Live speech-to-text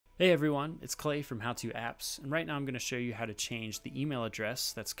Hey everyone, it's Clay from How To Apps, and right now I'm going to show you how to change the email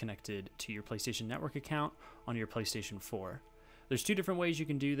address that's connected to your PlayStation Network account on your PlayStation 4. There's two different ways you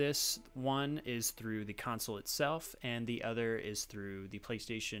can do this. One is through the console itself, and the other is through the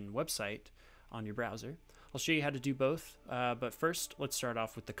PlayStation website on your browser. I'll show you how to do both, but first let's start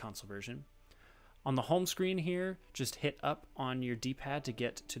off with the console version. On the home screen here, just hit up on your D-pad to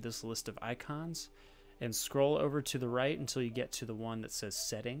get to this list of icons, and scroll over to the right until you get to the one that says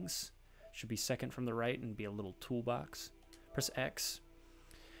Settings. It should be second from the right and be a little toolbox. Press X,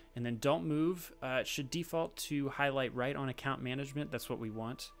 and then don't move. It should default to highlight right on Account Management. That's what we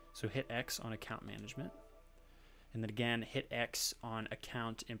want. So hit X on Account Management. And then again, hit X on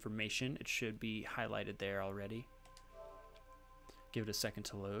Account Information. It should be highlighted there already. Give it a second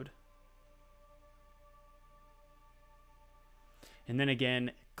to load. And then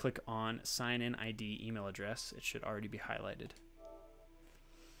again, click on Sign In ID email address. It should already be highlighted.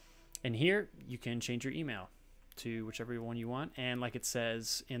 And here you can change your email to whichever one you want. And like it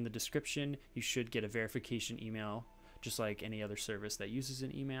says in the description, you should get a verification email just like any other service that uses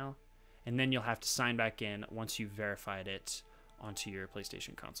an email. And then you'll have to sign back in once you've verified it onto your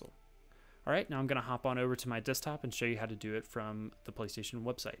PlayStation console. All right, now I'm going to hop on over to my desktop and show you how to do it from the PlayStation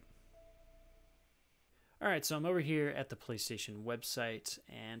website. Alright, so I'm over here at the PlayStation website,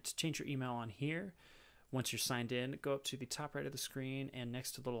 and to change your email on here, once you're signed in, go up to the top right of the screen, and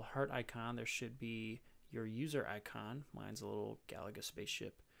next to the little heart icon, there should be your user icon. Mine's a little Galaga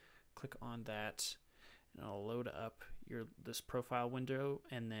spaceship. Click on that, and it'll load up this profile window,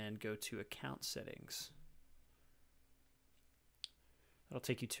 and then go to Account Settings. That'll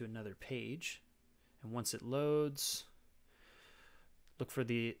take you to another page, and once it loads, look for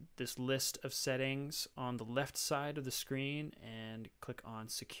this list of settings on the left side of the screen and click on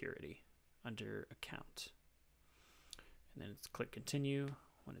Security under Account. And then click Continue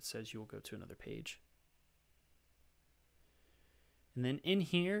when it says you will go to another page. And then in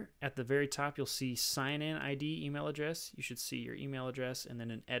here at the very top you'll see Sign In ID email address. You should see your email address and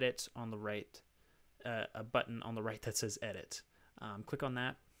then an edit on the right, a button on the right that says Edit. Click on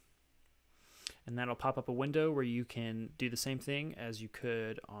that. And that'll pop up a window where you can do the same thing as you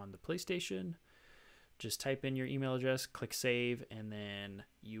could on the PlayStation. Just type in your email address, click Save, and then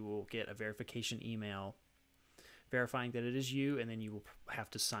you will get a verification email verifying that it is you, and then you will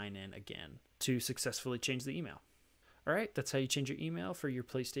have to sign in again to successfully change the email. All right, that's how you change your email for your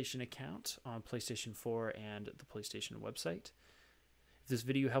PlayStation account on PlayStation 4 and the PlayStation website. If this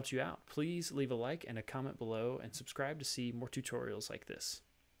video helped you out, please leave a like and a comment below and subscribe to see more tutorials like this.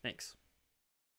 Thanks.